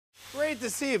Great to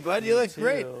see you, bud. You look too.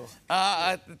 great.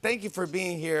 Thank you for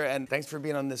being here, and thanks for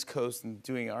being on this coast and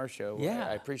doing our show. Yeah.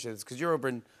 I appreciate this, because you're over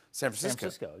in San Francisco. San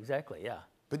Francisco, exactly, yeah.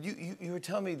 But you were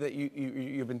telling me that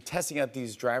you've been testing out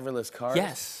these driverless cars?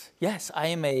 Yes. I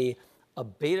am a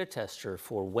beta tester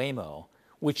for Waymo,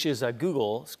 which is a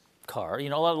Google car. You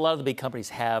know, a lot of the big companies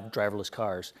have driverless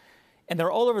cars, and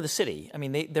they're all over the city. I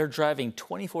mean, they're driving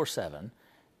 24/7,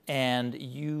 and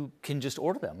you can just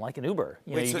order them like an Uber.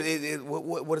 Wait, so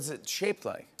what is it shaped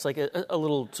like? It's like a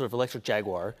little sort of electric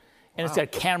Jaguar, and It's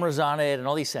got cameras on it and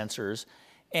all these sensors,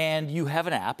 and you have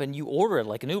an app, and you order it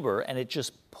like an Uber, and it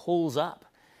just pulls up,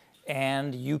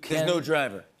 and you can... There's no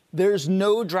driver? There's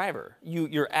no driver.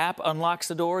 Your app unlocks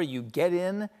the door, you get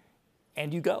in,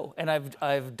 and you go. And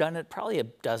I've done it probably a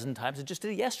dozen times. I just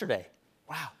did it yesterday.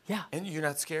 Wow. Yeah. And you're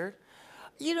not scared?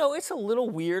 You know, it's a little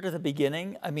weird at the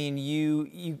beginning. I mean,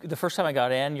 the first time I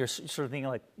got in, you're sort of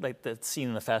thinking like the scene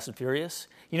in the Fast and Furious.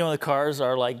 You know, the cars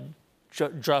are like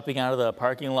dropping out of the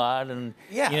parking lot, and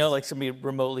you know, like somebody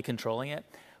remotely controlling it.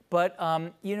 But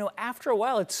you know, after a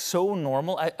while, it's so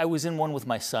normal. I was in one with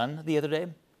my son the other day,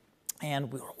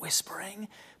 and we were whispering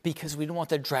because we didn't want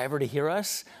the driver to hear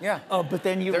us. Yeah. But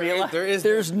then you realize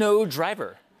there's no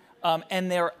driver,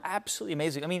 and they're absolutely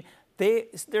amazing. I mean,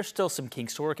 there's still some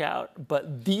kinks to work out,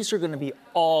 but these are going to be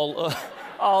all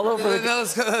over.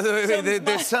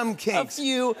 There's some kinks. A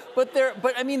few, but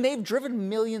I mean, they've driven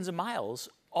millions of miles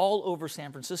all over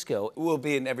San Francisco. Will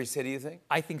be in every city, you think?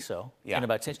 I think so. Yeah. In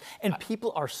about 10. And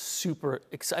people are super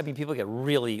excited. I mean, people get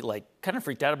really kind of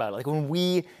freaked out about it.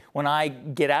 Like when I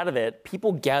get out of it,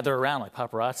 people gather around like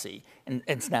paparazzi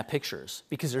and snap pictures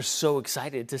because they're so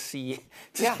excited to see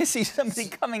somebody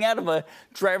coming out of a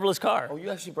driverless car. Oh, you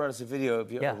actually brought us a video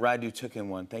of a ride you took in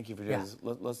one. Thank you for doing this.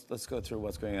 Let's go through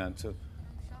what's going on. So,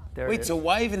 wait, so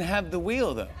why even have the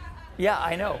wheel though? Yeah,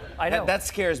 I know. That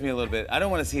scares me a little bit. I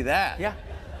don't want to see that. Yeah.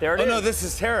 There it is. Oh, no, this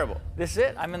is terrible. This is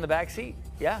it. I'm in the back seat.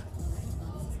 Yeah.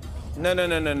 No.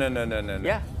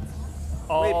 Yeah.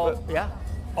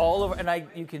 All over, and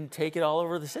you can take it all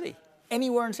over the city.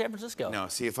 Anywhere in San Francisco. No,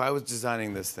 see, if I was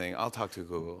designing this thing, I'll talk to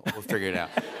Google. We'll figure it out.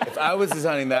 If I was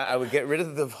designing that, I would get rid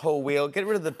of the whole wheel, get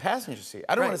rid of the passenger seat.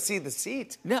 I don't want to see the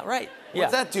seat. No, right.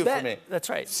 What's that do for me? That's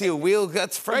right. See a wheel,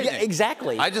 that's frightening. Yeah,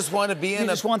 exactly. I just want to be in You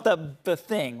just want the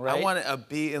thing, right? I want to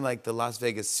be in like the Las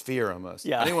Vegas sphere almost.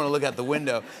 Yeah. I didn't want to look out the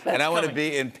window, and I want to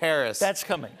be in Paris. That's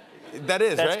coming. That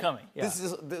is, That's right? coming, yeah.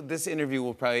 This interview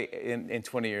will probably, in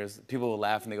 20 years, people will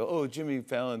laugh and they go, oh, Jimmy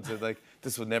Fallon said, like,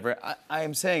 this would never... I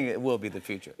am saying it will be the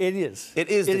future. It is. It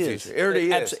is the future. It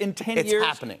already is. In 10 years... It's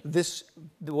happening.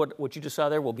 What you just saw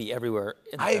there will be everywhere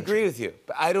in the country. country. Agree with you,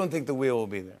 but I don't think the wheel will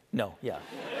be there. No, yeah.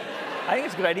 I think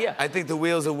it's a good idea. I think the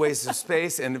wheel's a waste of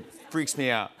space, and it freaks me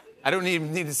out. I don't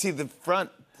even need to see the front.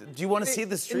 Do you want to see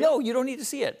the street? No, you don't need to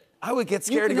see it. I would get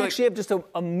scared. You can actually have just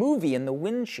a movie in the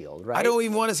windshield, right? I don't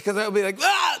even want to, because I would be like,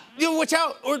 watch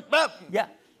out, or Yeah.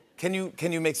 Can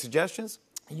you make suggestions?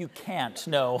 You can't.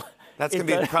 No. That's gonna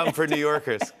be a problem for New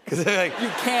Yorkers, because they're like, you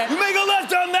can't. You make a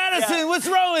left on Madison. Yeah. What's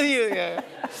wrong with you? Yeah.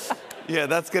 Yeah,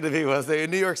 that's gonna be one thing.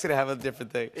 New York's gonna have a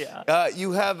different thing. Yeah.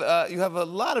 You have a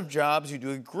lot of jobs. You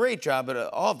do a great job at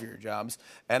all of your jobs.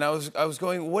 And I was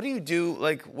going, what do you do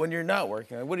like when you're not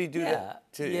working? Like, what do you do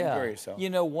to enjoy yourself? You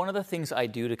know, one of the things I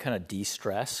do to kind of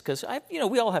de-stress, because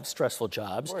we all have stressful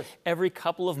jobs. Of course. Every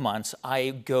couple of months,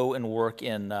 I go and work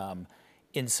in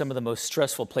some of the most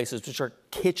stressful places, which are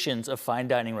kitchens of fine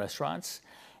dining restaurants,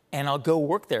 and I'll go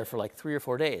work there for like 3 or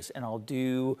 4 days, and I'll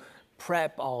do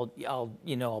prep. I'll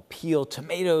peel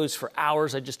tomatoes for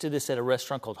hours. I just did this at a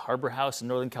restaurant called Harbor House in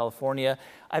Northern California.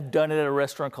 I've done it at a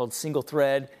restaurant called Single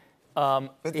Thread. But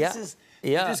this is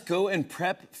you just go and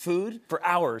prep food for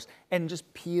hours and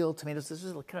just peel tomatoes. This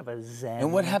is kind of a zen.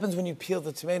 And what happens when you peel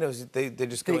the tomatoes? They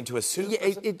just go into a soup?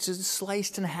 Yeah, it's just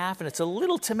sliced in half, and it's a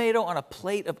little tomato on a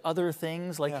plate of other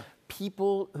things. Like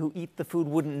people who eat the food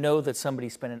wouldn't know that somebody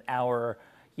spent an hour,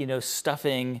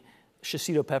 stuffing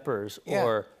shishito peppers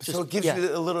or just, so it gives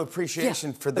you a little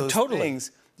appreciation for those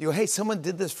things. You go, hey, someone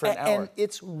did this for an hour. And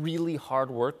it's really hard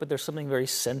work, but there's something very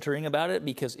centering about it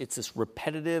because it's this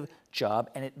repetitive job,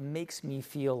 and it makes me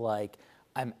feel like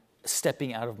I'm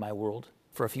stepping out of my world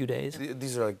for a few days.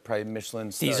 These are like probably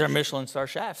Michelin stars. These are Michelin star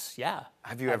chefs, yeah.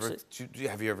 Have you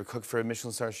ever cooked for a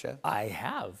Michelin star chef? I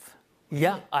have.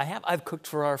 Yeah, I have. I've cooked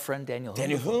for our friend Daniel.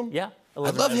 Daniel whom? Yeah. I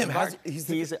love him.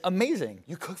 He's amazing.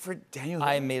 You cooked for Daniel?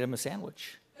 I made him a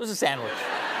sandwich. It was a sandwich.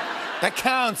 That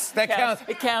counts. That counts.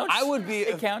 It counts.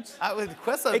 It counts. I would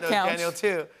Questlove knows Daniel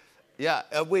too. Yeah.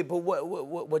 Wait, but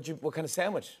what kind of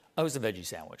sandwich? Oh, it was a veggie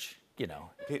sandwich.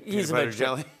 Peanut butter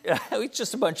jelly. It's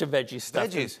just a bunch of veggie stuff.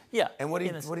 Veggies. Yeah. And what do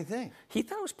you think? He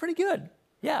thought it was pretty good.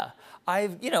 Yeah,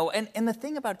 and the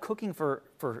thing about cooking for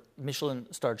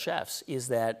Michelin-starred chefs is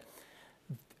that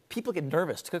people get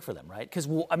nervous to cook for them, right? Because,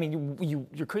 I mean,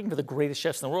 you're cooking for the greatest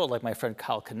chefs in the world, like my friend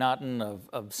Kyle Connaughton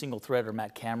of Single Thread or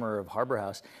Matt Kammerer of Harbor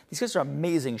House. These guys are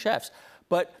amazing chefs,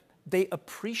 but they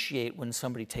appreciate when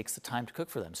somebody takes the time to cook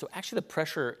for them. So actually the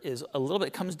pressure is a little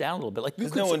bit, comes down a little bit. Like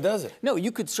because no one does it. No,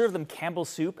 you could serve them Campbell's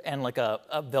soup and like a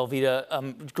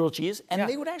Velveeta grilled cheese, and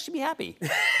they would actually be happy.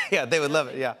 Yeah, they would love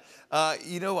it, yeah.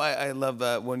 I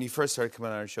love when you first started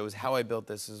coming on our show, is How I Built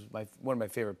This is one of my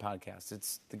favorite podcasts.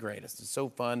 It's the greatest. It's so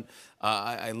fun.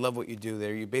 I love what you do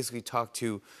there. You basically talk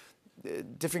to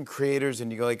different creators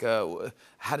and you go like,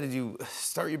 how did you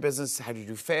start your business? How did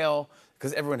you fail?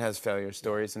 Because everyone has failure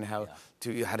stories and how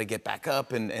to get back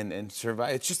up and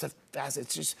survive. It's just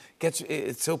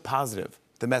it's so positive.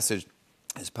 The message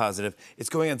is positive. It's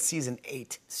going on season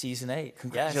 8. Season 8.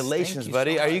 Congratulations, yes,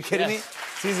 buddy. So Are you kidding me?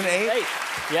 Season 8?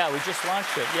 Yeah, we just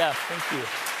launched it. Yeah, thank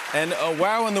you. And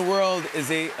Wow in the World is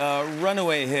a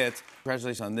runaway hit.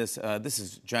 Congratulations on this. This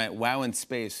is giant. Wow in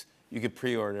Space. You could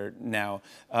pre-order now.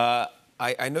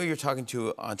 I know you're talking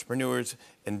to entrepreneurs,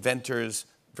 inventors,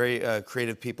 very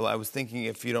creative people. I was thinking,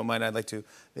 if you don't mind, I'd like to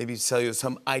maybe sell you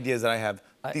some ideas that I have.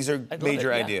 These are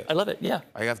major ideas. I love it, yeah.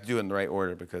 I have to do it in the right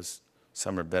order because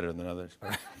some are better than others.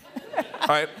 All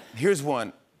right, here's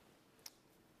one.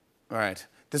 All right,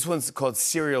 this one's called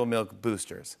cereal milk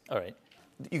boosters. All right.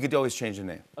 You could always change the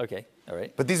name. Okay, all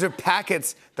right. But these are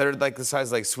packets that are like the size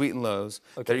of like Sweet and Lows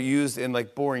that are used in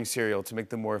like boring cereal to make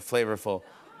them more flavorful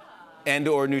and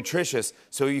or nutritious.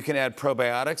 So you can add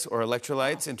probiotics or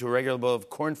electrolytes into a regular bowl of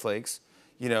cornflakes.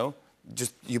 You know,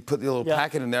 just you put the little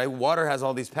packet in there. Water has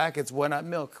all these packets. Why not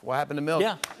milk? What happened to milk?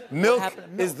 Yeah. Milk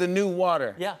is the new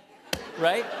water. Yeah.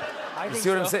 Right? You see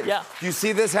what I'm saying? Yeah. Do you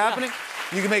see this happening?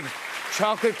 Yeah. You can make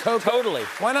chocolate Coke. Totally.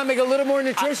 Why not make it a little more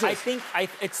nutritious? I think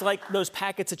it's like those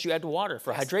packets that you add to water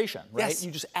for hydration, right? Yes.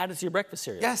 You just add it to your breakfast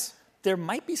cereal. Yes. There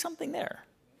might be something there.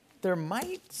 There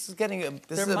might. This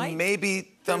is a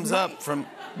maybe thumbs up from.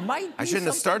 I shouldn't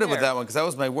have started with that one because that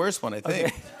was my worst one, I think.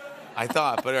 Okay. I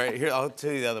thought, but all right, here I'll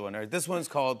tell you the other one. All right, this one's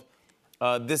called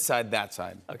This Side, That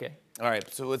Side. Okay. All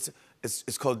right, so it's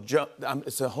called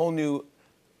it's a whole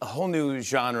new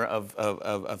genre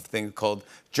of thing called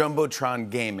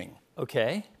Jumbotron gaming.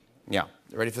 Okay. Yeah.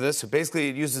 Ready for this? So basically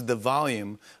it uses the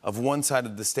volume of one side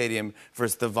of the stadium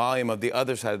versus the volume of the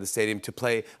other side of the stadium to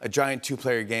play a giant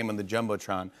 2-player game on the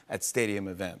Jumbotron at stadium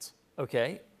events.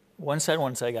 Okay. One side,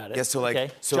 got it. Yeah, so like...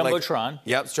 Okay. So Jumbotron.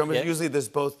 Yep, Jumbotron. Usually there's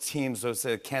both teams, so it's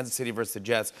Kansas City versus the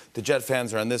Jets. The Jet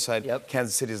fans are on this side,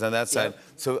 Kansas City's on that side.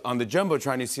 So on the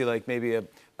Jumbotron, you see like maybe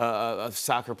a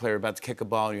soccer player about to kick a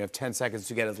ball, and you have 10 seconds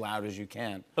to get as loud as you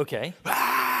can. Okay.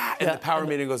 And the power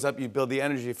meter goes up, you build the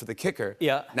energy for the kicker.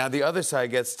 Yeah. Now the other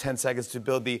side gets 10 seconds to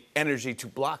build the energy to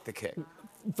block the kick.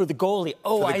 For the goalie.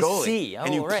 Oh, I see.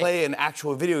 And you play an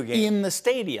actual video game. In the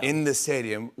stadium. In the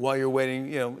stadium while you're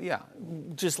waiting,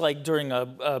 Just like during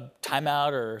a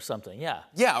timeout or something, yeah.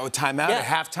 Yeah, or timeout, or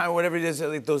halftime, or whatever it is,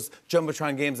 like those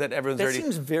Jumbotron games that everyone's already... That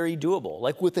seems very doable.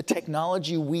 Like with the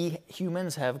technology we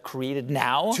humans have created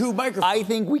now... 2 microphones. I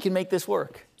think we can make this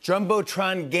work.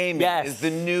 Jumbotron gaming is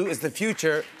the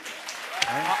future.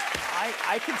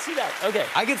 I can see that. Okay.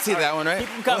 I can see that one, right? Keep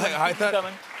them coming. I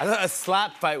thought a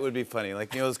slap fight would be funny, like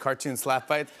those cartoon slap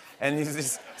fights, and you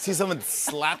just see someone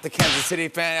slap the Kansas City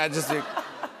fan.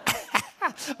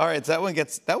 All right, so that one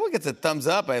gets a thumbs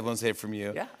up. I won't say from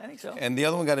you. Yeah, I think so. And the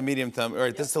other one got a medium thumb. All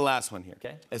right, this is the last one here.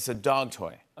 Okay. It's a dog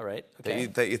toy. All right. Okay.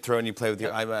 That you throw and you play with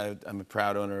your. I'm a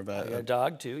proud owner of a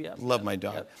dog too. Yeah. Love my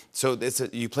dog. So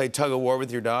you play tug of war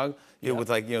with your dog. With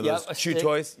those chew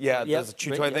toys. Yeah, those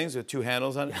chew toy things with 2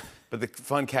 handles on it. But the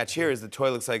fun catch here is the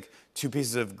toy looks like 2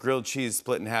 pieces of grilled cheese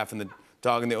split in half, and the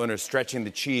dog and the owner stretching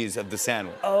the cheese of the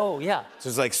sandwich. Oh yeah. So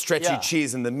it's like stretchy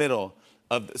cheese in the middle.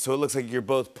 So it looks like you're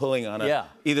both pulling on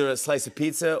either a slice of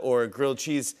pizza or a grilled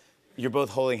cheese. You're both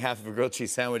holding half of a grilled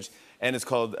cheese sandwich, and it's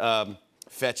called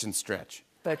Fetch and Stretch.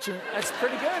 That's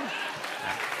pretty good.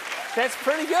 That's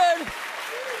pretty good.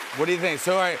 What do you think?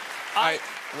 So, all right,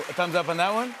 thumbs up on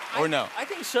that one, or no? I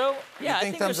think so. Yeah, I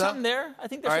think there's something there. I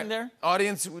think there's something there.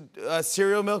 Audience,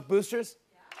 cereal milk boosters?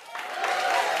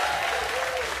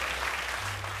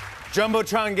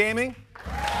 Jumbotron gaming?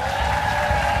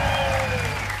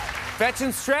 Fetch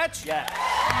and Stretch? Yeah.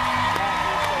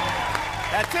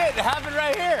 That's it. It happened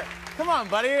right here. Come on,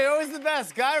 buddy. You're always the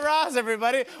best. Guy Raz,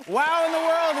 everybody. Wow in the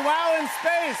World, Wow in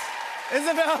Space is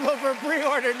available for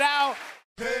pre-order now.